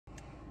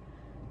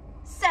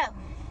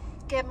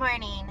Good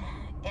morning.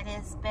 It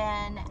has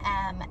been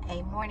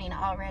a morning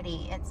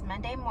already. It's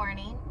Monday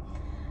morning,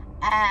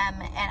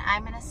 and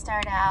I'm going to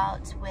start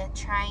out with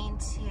trying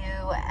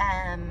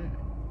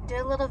to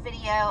do a little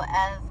video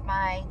of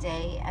my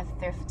day of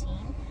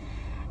thrifting.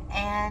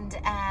 And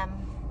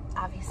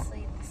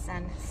obviously the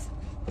sun is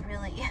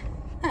really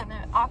in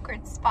an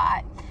awkward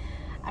spot.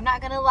 I'm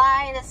not going to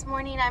lie, this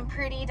morning I'm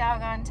pretty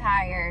doggone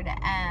tired.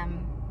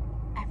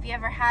 Have you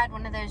ever had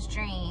one of those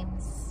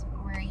dreams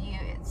where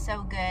it's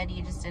so good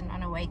you just didn't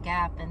want to wake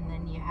up, and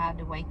then you had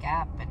to wake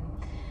up,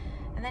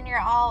 and then you're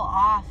all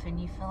off and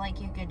you feel like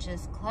you could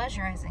just close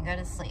your eyes and go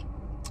to sleep?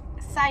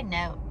 Side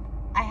note,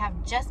 I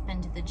have just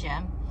been to the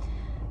gym.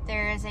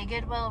 There is a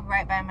Goodwill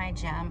right by my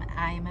gym.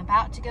 I am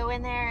about to go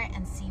in there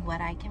and see what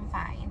I can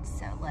find.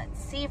 So let's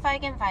see if I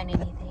can find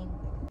anything.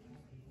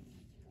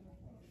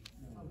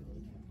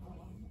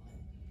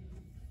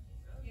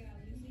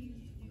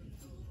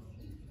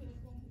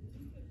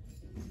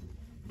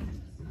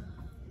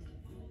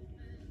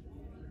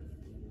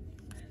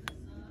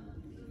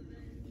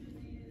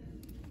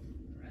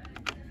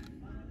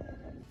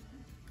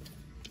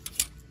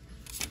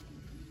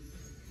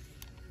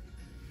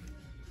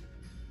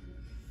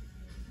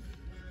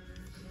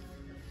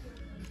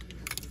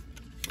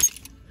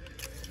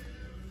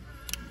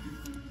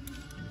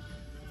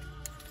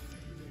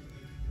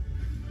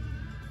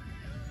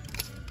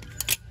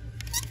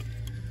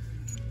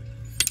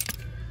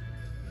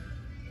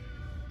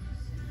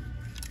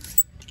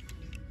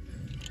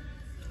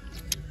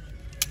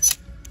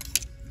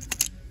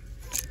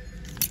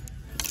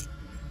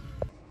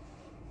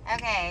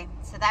 Okay,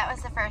 so that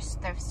was the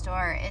first thrift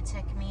store. It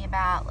took me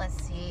about,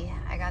 let's see,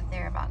 I got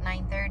there about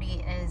 9:30.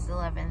 It is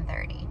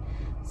 11:30.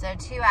 So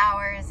 2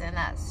 hours in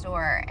that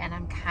store, and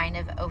I'm kind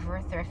of over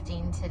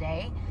thrifting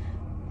today.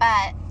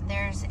 But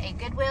there's a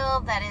Goodwill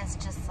that is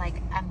just like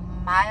a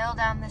mile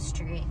down the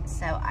street.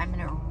 So I'm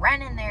gonna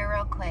run in there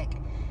real quick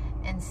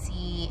and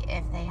see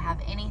if they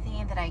have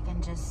anything that I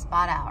can just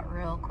spot out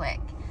real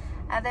quick.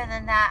 Other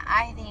than that,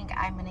 I think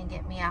I'm gonna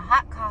get me a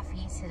hot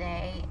coffee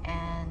today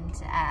and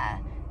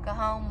go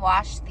home,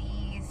 wash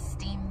these,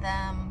 steam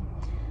them,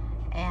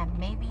 and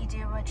maybe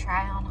do a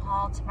try-on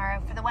haul tomorrow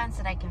for the ones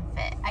that I can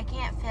fit. I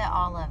can't fit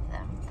all of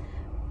them,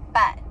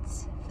 but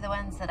for the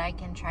ones that I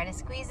can try to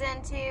squeeze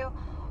into,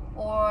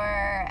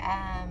 or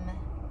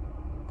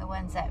the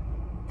ones that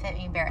fit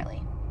me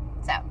barely.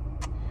 So,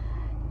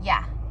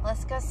 yeah,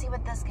 let's go see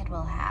what this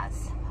Goodwill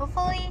has.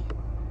 Hopefully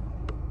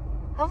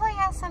it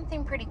has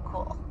something pretty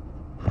cool.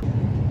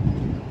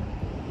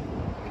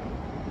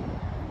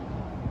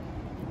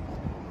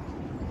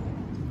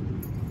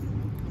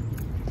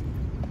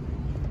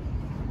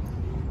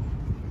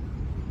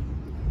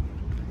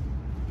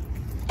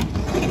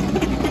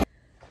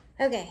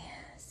 Okay,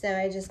 so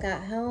I just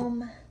got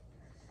home.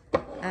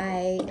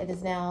 It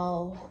is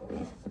now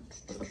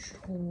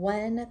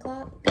 1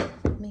 o'clock.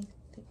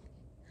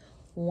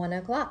 1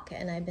 o'clock,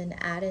 and I've been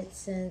at it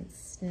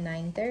since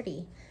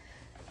 9:30.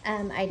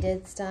 I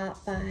did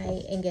stop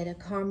by and get a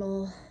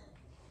caramel.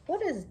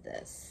 What is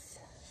this?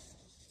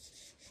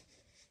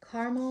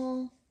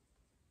 Caramel?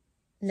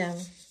 No.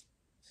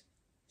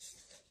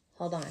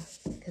 Hold on,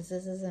 because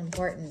this is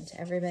important.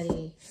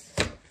 Everybody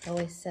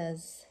always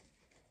says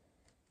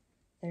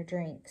their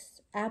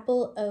drinks.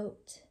 Apple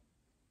oat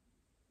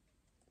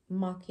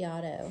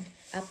macchiato.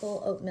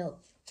 Apple oat milk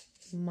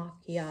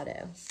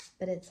macchiato.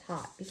 But it's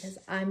hot because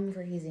I'm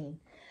freezing.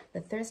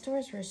 The thrift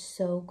stores were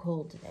so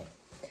cold today.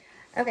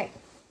 Okay,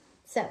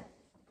 so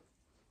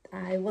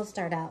I will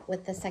start out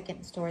with the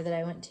second store that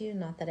I went to.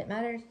 Not that it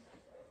matters.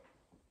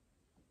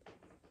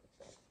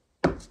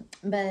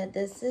 But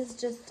this is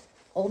just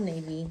Old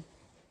Navy.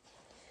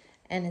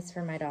 And it's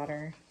for my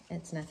daughter.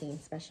 It's nothing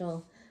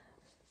special.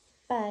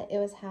 But it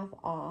was half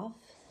off,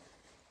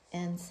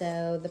 and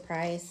so the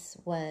price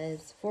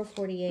was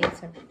 $4.48.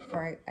 So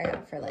I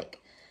got for like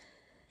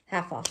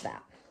half off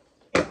that.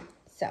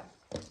 So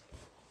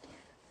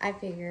I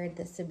figured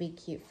this would be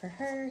cute for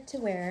her to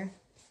wear,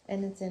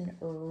 and it's in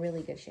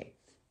really good shape.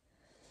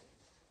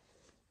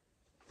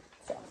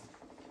 So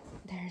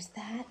there's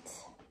that.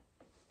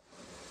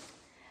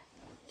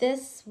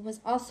 This was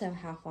also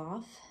half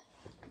off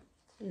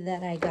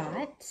that I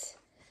got.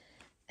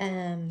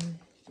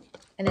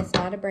 And it's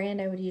not a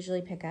brand I would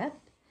usually pick up.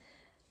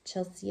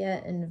 Chelsea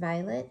and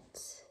Violet.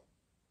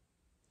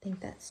 I think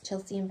that's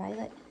Chelsea and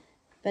Violet.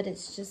 But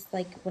it's just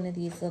like one of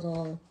these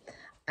little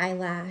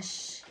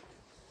eyelash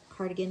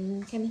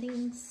cardigan kind of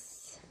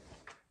things.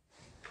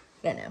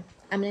 I don't know.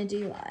 I'm going to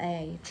do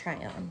a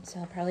try-on. So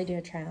I'll probably do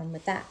a try-on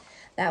with that.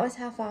 That was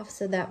half off,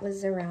 so that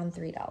was around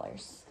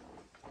 $3.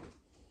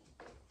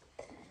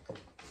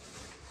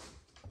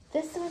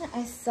 This one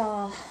I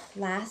saw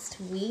last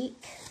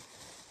week.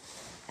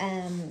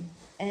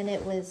 And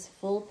it was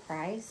full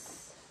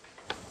price,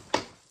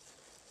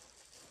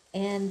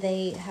 and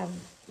they have,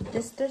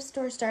 this thrift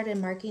store started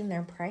marking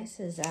their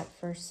prices up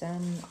for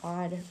some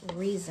odd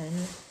reason.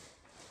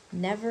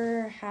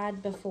 Never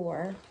had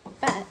before,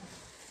 but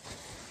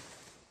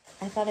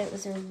I thought it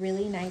was a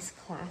really nice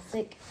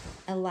classic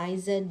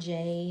Eliza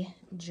J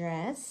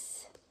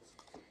dress.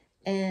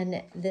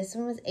 And this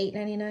one was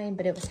 $8.99,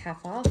 but it was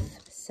half off,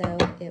 so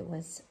it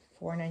was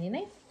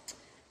 $4.99.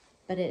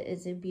 But it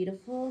is a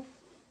beautiful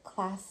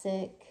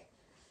classic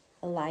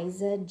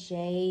Eliza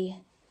J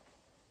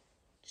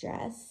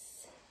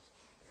dress.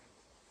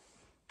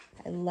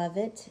 I love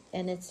it,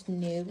 and it's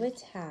new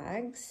with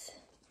tags.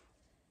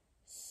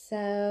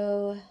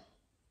 So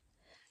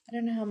I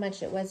don't know how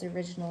much it was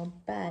original,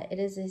 but it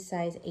is a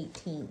size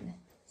 18.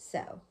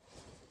 So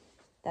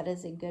that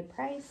is a good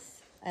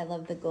price. I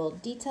love the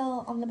gold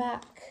detail on the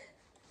back.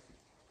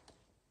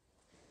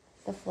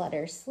 The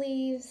flutter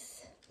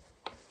sleeves.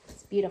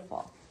 It's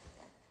beautiful.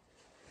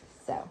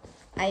 So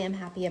I am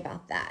happy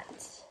about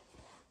that.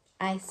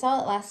 I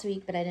saw it last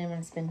week, but I didn't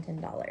want to spend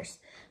 $10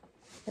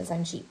 because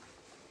I'm cheap.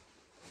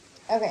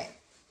 Okay.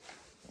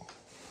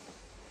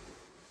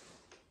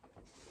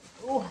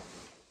 Ooh.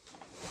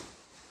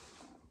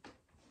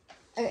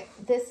 Okay,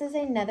 this is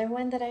another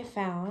one that I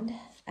found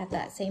at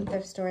that same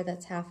thrift store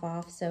that's half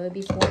off, so it'd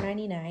be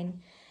 $4.99.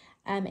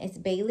 It's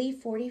Bailey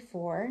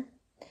 44,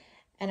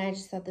 and I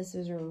just thought this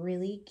was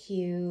really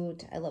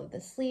cute. I love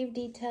the sleeve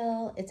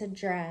detail. It's a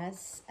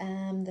dress.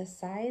 The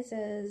size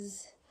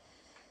is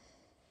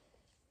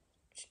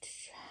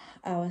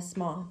a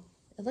small.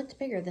 It looked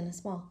bigger than a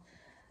small,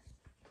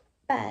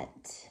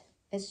 but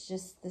it's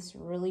just this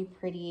really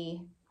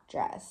pretty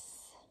dress.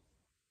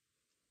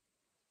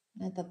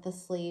 I thought the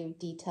sleeve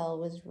detail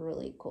was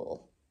really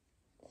cool.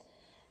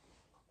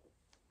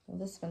 Well,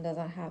 this one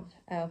doesn't have,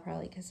 oh,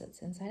 probably because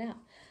it's inside out.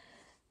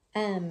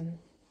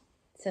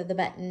 So the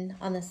button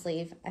on the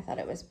sleeve, I thought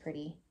it was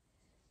pretty.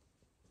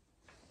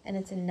 And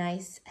it's a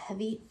nice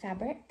heavy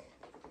fabric.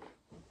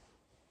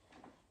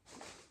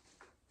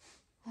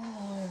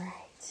 All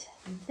right,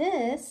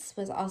 this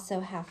was also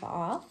half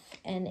off,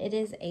 and it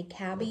is a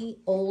cabbie,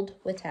 old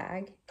with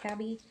tag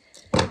cabbie.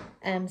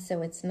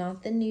 So it's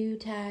not the new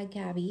tag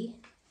cabbie,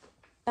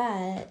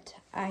 but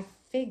I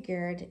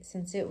figured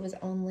since it was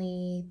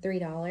only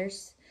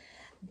 $3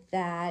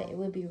 that it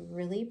would be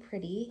really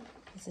pretty.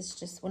 This is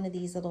just one of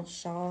these little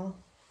shawl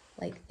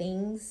like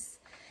things,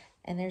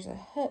 and there's a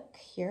hook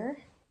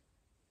here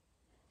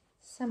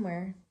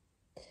somewhere.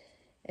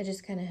 It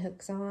just kind of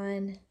hooks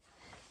on,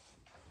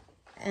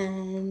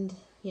 and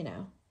you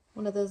know,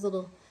 one of those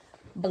little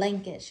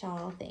blanket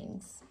shawl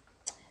things.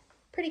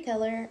 Pretty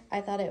color.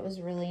 I thought it was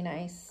really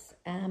nice.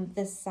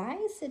 The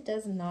size, it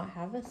does not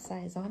have a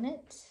size on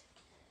it.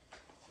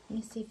 Let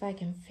me see if I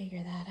can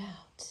figure that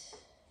out.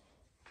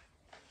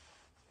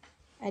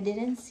 I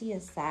didn't see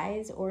a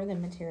size or the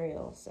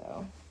material,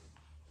 so.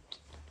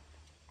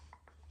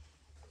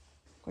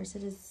 Of course,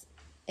 it is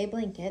a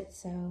blanket,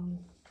 so.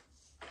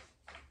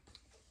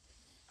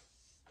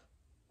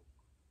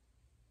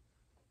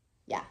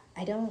 Yeah,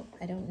 I don't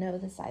know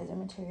the size or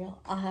material.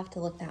 I'll have to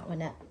look that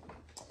one up.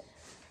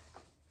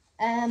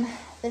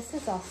 This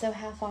is also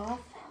half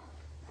off.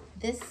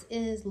 This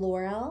is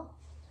Laurel,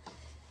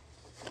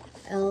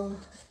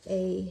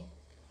 L-A-U-R-E-L.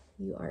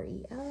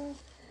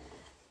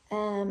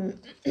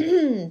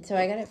 So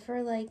I got it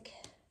for like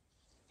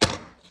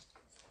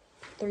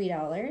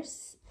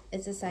 $3.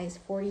 It's a size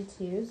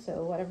 42,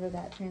 so whatever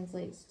that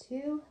translates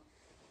to.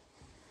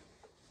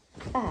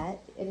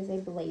 But it is a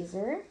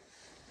blazer,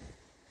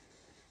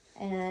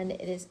 and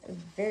it is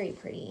very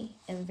pretty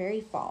and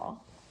very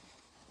fall.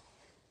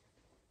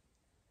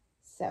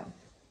 So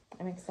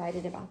I'm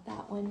excited about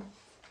that one.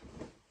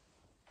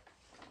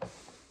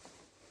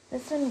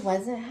 This one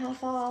wasn't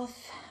half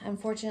off,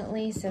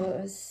 unfortunately, so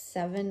it was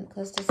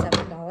close to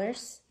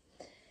 $7.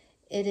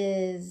 It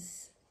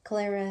is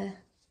Clara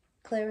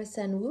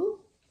Sunwoo,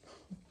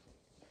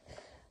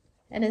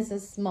 and it's a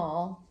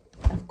small,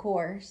 of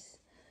course,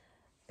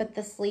 but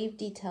the sleeve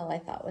detail I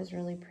thought was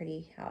really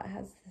pretty. How it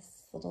has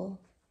this little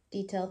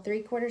detail,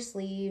 3/4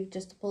 sleeve,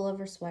 just a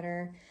pullover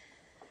sweater,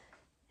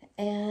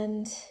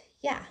 and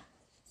yeah,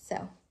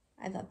 so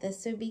I thought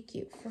this would be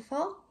cute for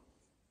fall.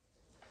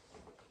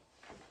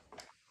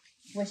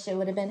 Wish it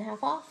would have been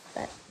half off,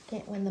 but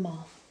can't win them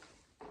all.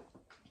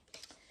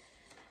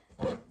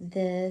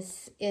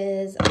 This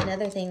is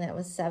another thing that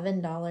was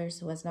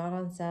 $7, was not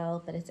on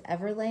sale, but it's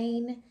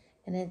Everlane,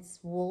 and it's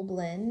wool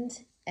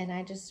blend, and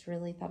I just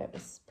really thought it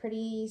was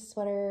pretty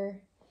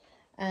sweater.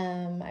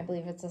 I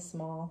believe it's a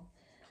small,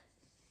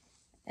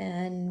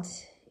 and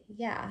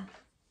yeah,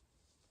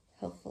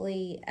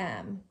 hopefully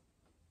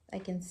I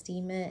can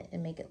steam it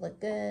and make it look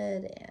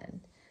good,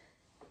 and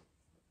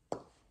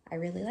I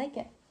really like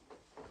it.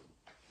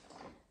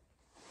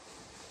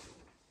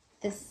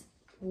 This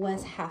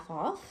was half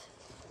off.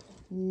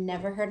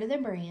 Never heard of the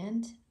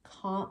brand.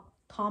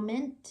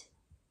 Comment,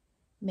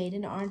 made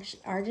in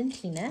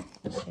Argentina.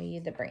 I'll show you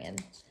the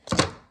brand.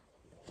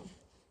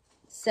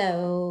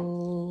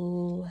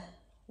 So,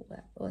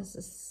 what was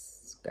the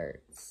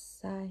skirt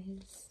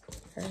size?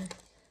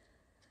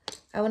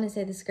 I want to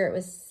say the skirt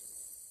was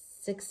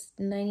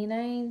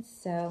 $6.99,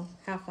 so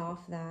half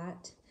off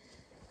that.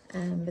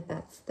 But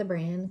that's the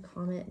brand,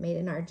 Comment, made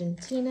in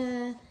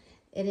Argentina.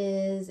 It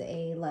is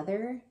a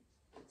leather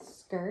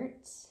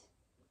skirt,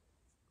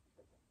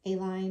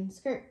 A-line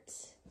skirt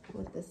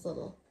with this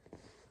little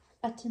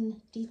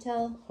button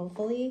detail.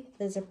 Hopefully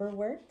the zipper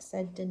works.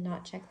 I did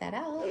not check that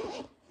out.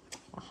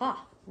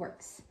 Aha,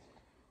 works.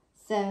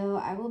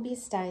 So I will be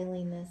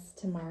styling this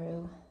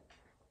tomorrow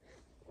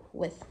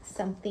with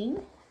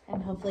something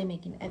and hopefully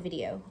making a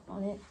video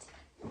on it.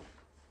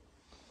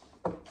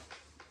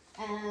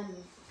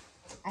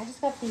 I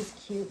just got these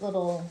cute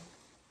little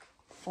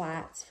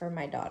flats for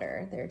my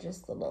daughter. They're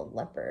just little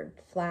leopard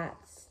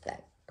flats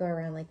that go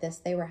around like this.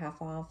 They were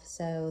half off,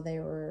 so they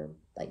were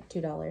like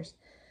 $2,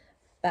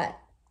 but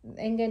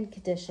in good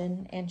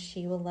condition, and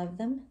she will love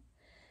them.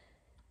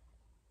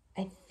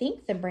 I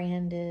think the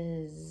brand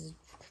is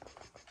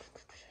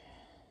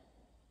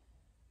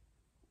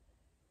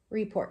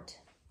Report.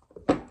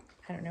 I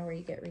don't know where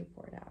you get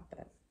Report at,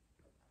 but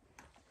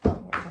we'll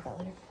talk about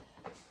that later.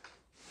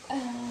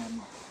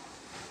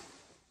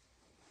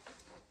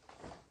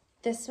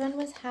 This one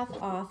was half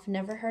off.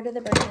 Never heard of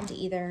the brand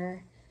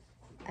either.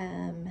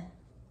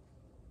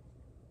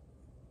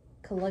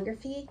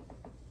 Calligraphy.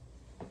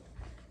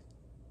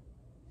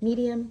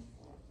 Medium.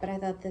 But I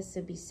thought this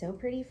would be so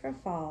pretty for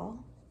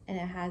fall. And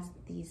it has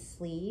these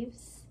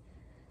sleeves.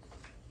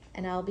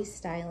 And I'll be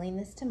styling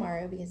this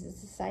tomorrow because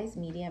it's a size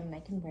medium and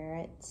I can wear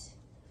it.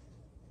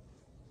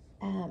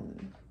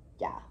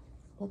 Yeah.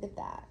 Look at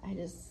that.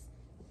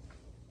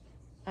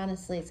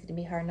 Honestly, it's going to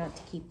be hard not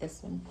to keep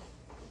this one.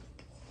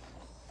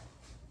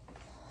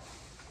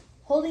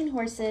 Holding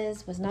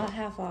Horses was not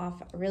half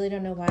off. I really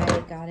don't know why I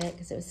got it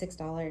because it was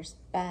 $6.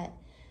 But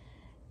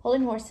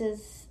Holding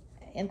Horses,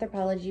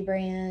 Anthropologie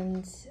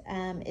brand.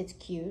 It's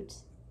cute.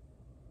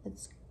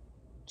 It's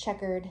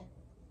checkered.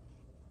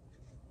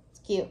 It's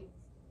cute.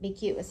 Be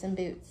cute with some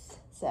boots.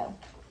 So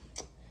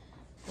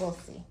we'll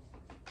see.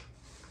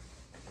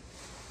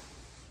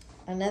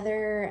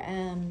 Another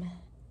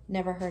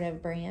never heard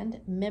of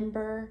brand,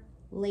 Member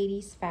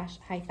Ladies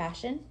High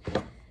Fashion.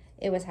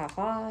 It was half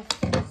off.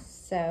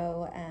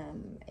 So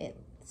it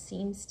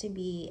seems to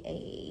be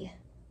a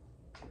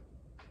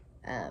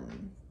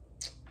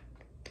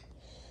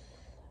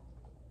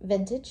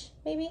vintage,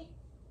 maybe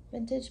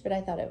vintage, but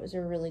I thought it was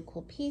a really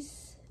cool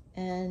piece,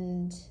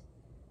 and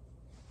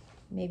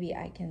maybe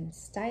I can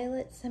style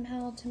it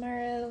somehow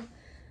tomorrow.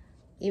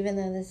 Even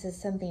though this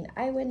is something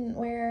I wouldn't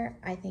wear,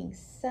 I think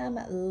some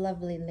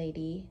lovely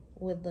lady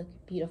would look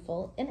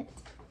beautiful in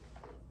it.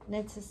 And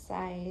it's a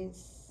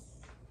size.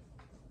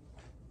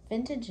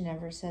 Vintage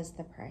never says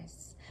the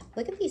price.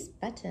 Look at these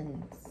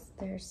buttons.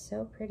 They're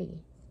so pretty.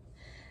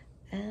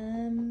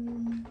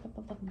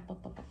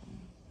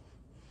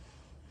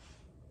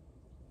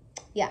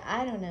 Yeah,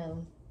 I don't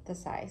know the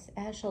size. It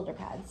has shoulder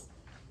pads.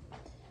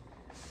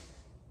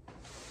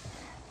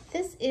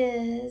 This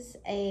is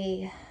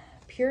a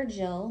Pure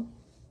Jill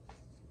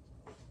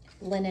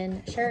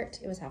linen shirt.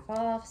 It was half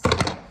off, so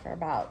for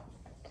about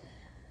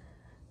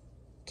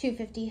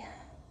 $2.50.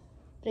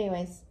 But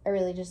anyways, I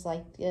really just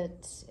liked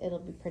it. It'll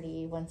be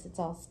pretty once it's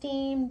all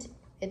steamed.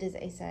 It is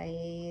a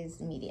size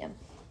medium.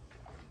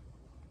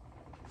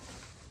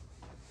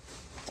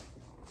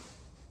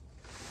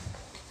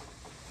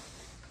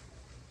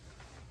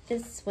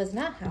 This was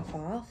not half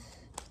off,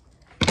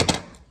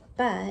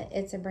 but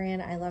it's a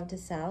brand I love to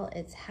sell.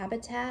 It's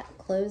Habitat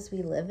Clothes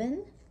We Live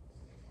In.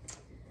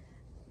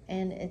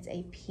 And it's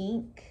a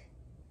pink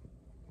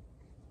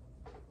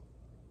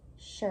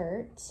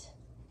shirt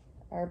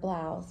or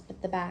blouse,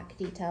 but the back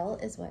detail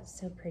is what's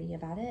so pretty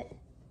about it.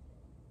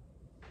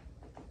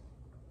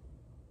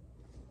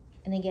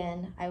 And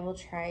again, I will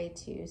try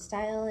to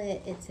style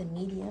it. It's a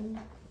medium.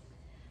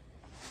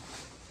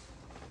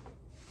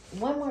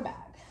 One more bag.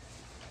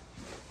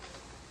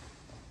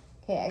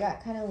 Okay, I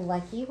got kind of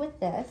lucky with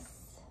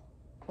this.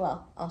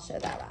 Well, I'll show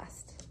that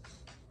last.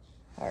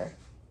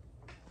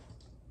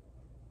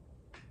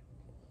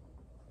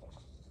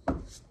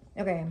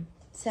 Okay,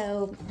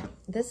 so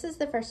this is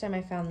the first time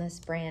I found this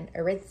brand,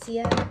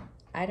 Aritzia.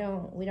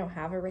 We don't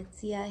have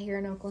Aritzia here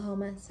in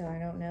Oklahoma, so I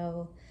don't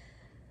know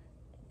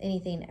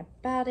anything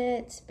about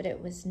it, but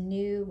it was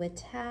new with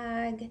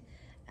tag.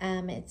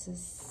 It's a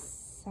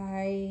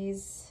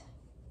size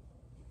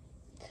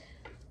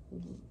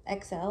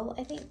XL,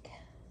 I think.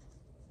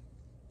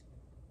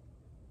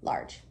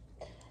 Large.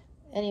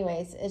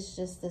 Anyways, it's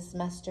just this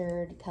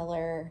mustard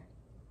color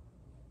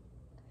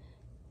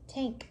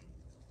tank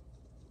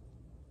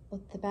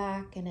with the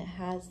back, and it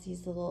has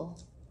these little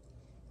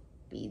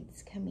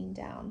beads coming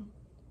down.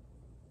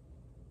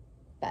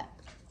 But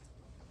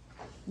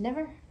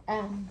never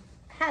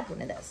had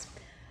one of those.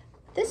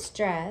 This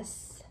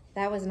dress,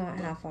 that was not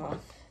half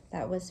off.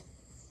 That was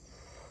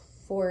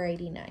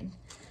 $4.89.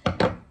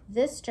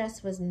 This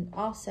dress was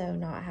also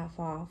not half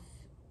off.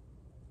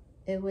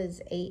 It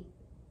was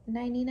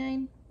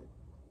 $8.99.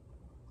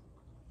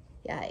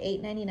 Yeah,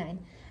 $8.99.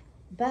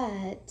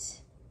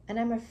 But, and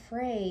I'm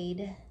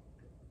afraid,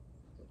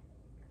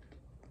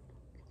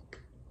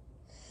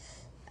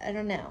 I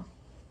don't know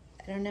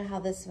how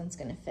this one's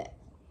gonna fit,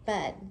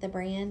 but the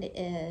brand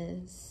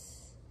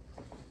is,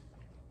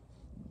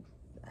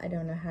 I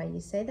don't know how you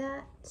say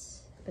that.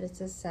 but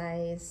it's a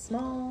size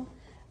small,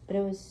 but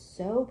it was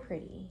so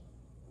pretty.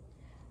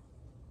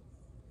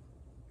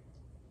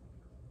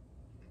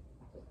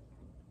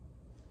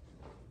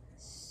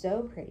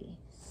 So pretty,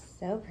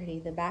 so pretty.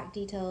 The back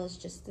detail is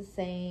just the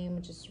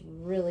same, just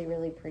really,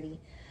 really pretty.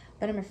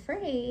 But I'm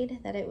afraid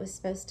that it was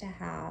supposed to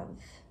have,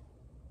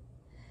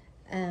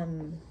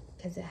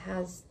 because it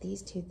has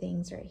these two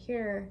things right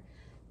here,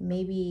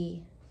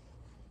 maybe,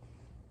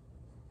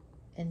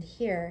 and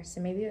here,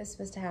 so maybe it was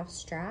supposed to have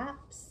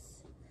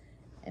straps,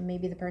 and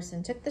maybe the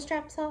person took the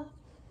straps off.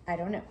 I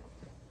don't know.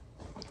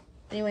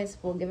 Anyways,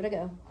 we'll give it a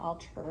go. I'll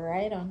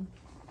try it on.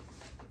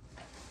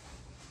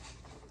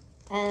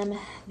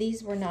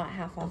 These were not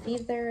half off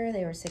either.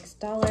 They were $6,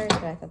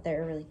 but I thought they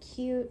were really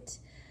cute.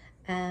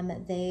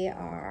 They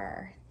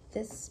are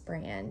this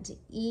brand,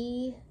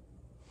 I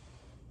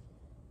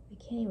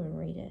can't even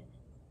read it.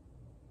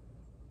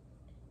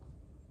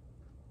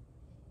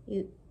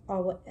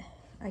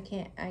 I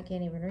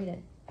can't even read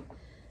it.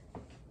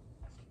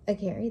 I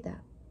can't read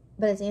that,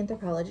 but it's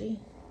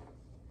Anthropology.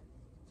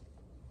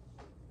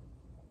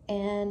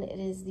 And it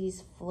is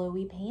these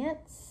flowy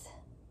pants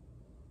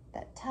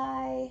that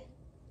tie.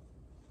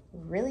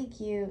 Really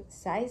cute,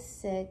 size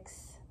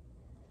 6.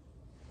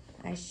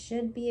 I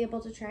should be able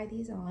to try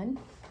these on.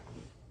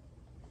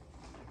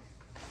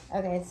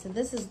 Okay, so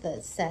this is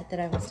the set that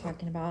I was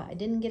talking about. I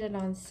didn't get it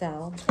on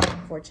sale,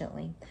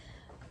 unfortunately.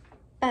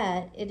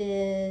 But it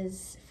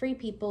is Free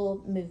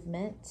People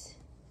Movement.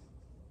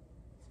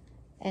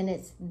 And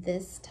it's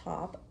this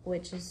top,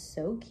 which is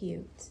so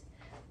cute.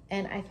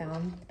 And I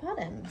found the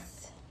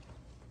bottoms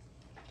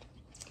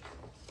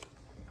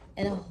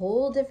in a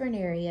whole different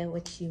area,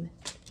 which you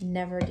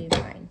never do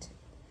find.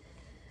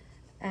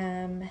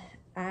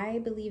 I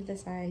believe the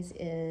size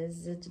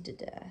is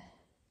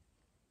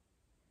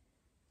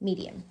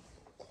medium.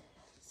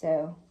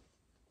 So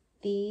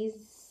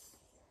these,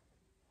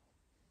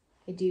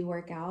 I do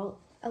work out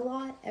a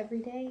lot every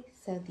day,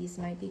 so these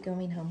might be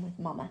going home with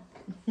mama.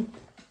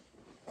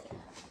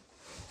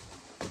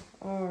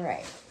 All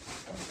right,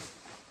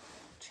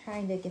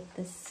 trying to get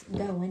this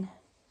going.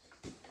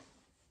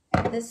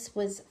 This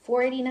was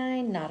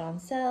 $4.89, not on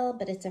sale,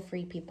 but it's a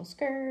Free People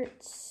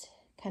skirt,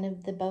 kind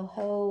of the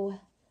boho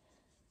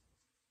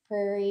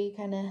prairie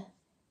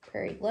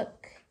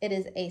look. It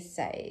is a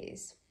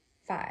size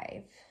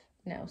 5,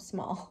 no,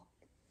 small.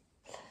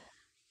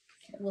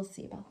 We'll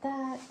see about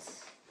that.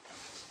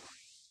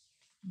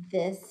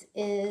 This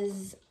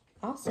is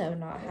also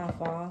not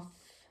half off,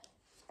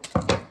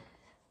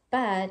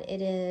 but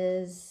it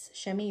is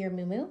Show Me Your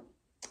Moo,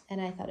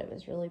 and I thought it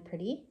was really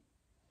pretty.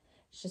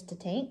 It's just a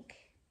tank,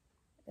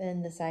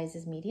 and the size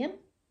is medium.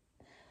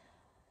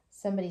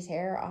 Somebody's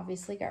hair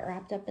obviously got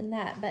wrapped up in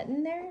that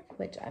button there,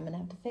 which I'm gonna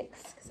have to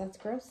fix because that's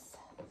gross.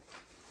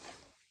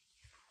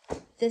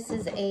 This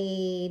is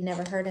a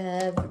never heard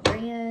of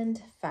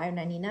brand,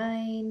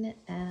 $5.99.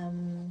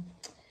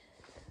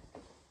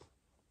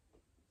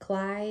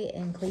 Cly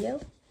and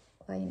Cleo,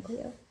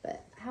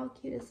 but how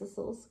cute is this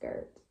little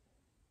skirt?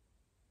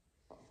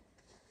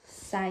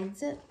 Side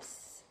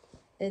zips.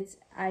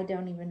 I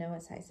don't even know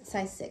what size,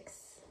 size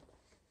 6.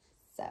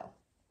 So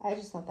I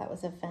just thought that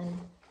was a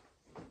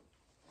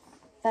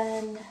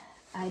fun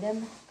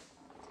item.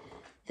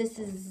 This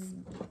is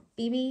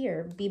BB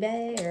or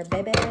Bibe or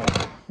Bebe,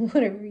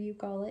 whatever you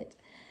call it,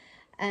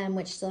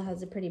 which still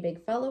has a pretty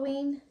big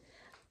following,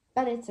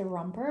 but it's a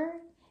romper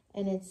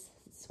and it's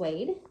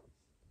suede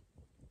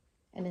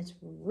and it's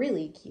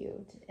really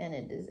cute, and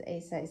it is a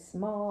size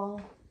small,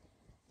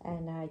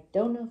 and I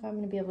don't know if I'm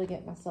going to be able to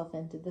get myself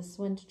into this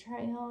one to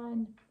try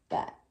on,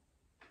 but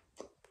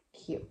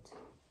cute.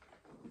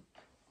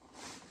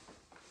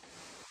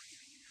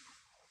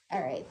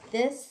 All right,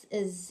 this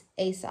is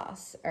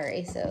ASOS or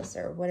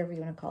whatever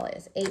you want to call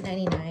it. It's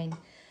 $8.99, a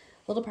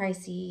little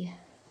pricey,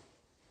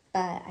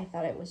 but I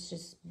thought it was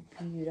just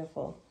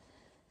beautiful.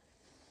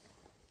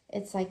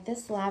 It's like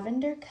this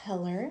lavender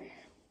color.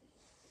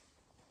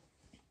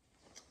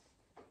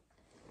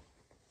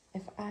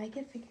 If I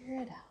could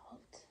figure it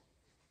out,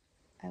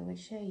 I would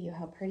show you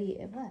how pretty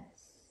it was.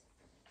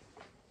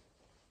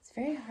 It's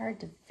very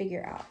hard to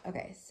figure out.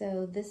 Okay,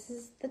 so this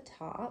is the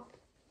top,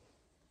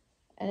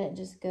 and it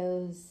just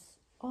goes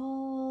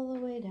all the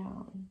way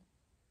down.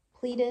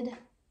 Pleated,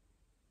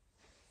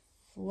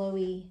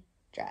 flowy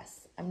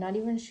dress. I'm not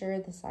even sure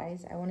the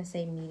size. I want to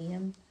say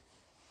medium,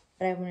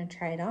 but I want to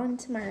try it on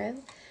tomorrow.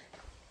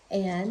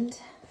 And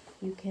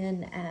you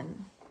can,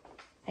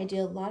 I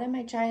do a lot of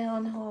my try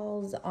on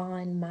hauls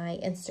on my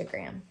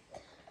Instagram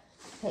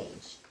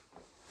page.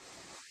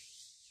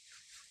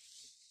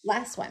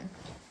 Last one,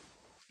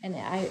 and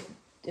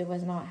it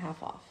was not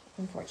half off,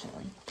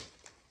 unfortunately.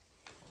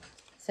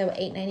 So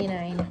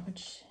 $8.99,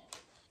 which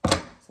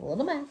is a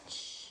little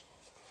much,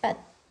 but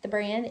the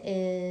brand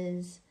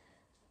is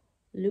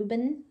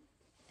Leuben,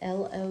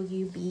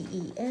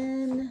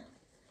 L-O-U-B-E-N.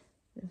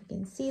 If you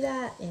can see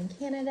that in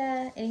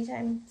Canada,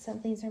 anytime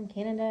something's from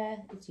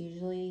Canada, it's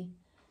usually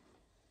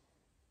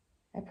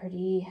a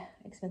pretty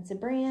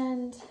expensive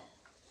brand,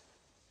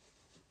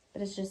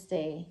 but it's just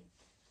a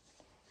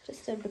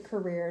Just a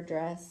career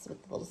dress with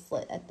a little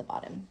slit at the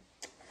bottom.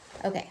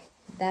 Okay,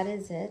 that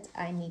is it.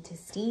 I need to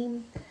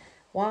steam,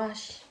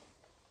 wash,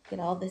 get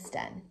all this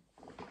done.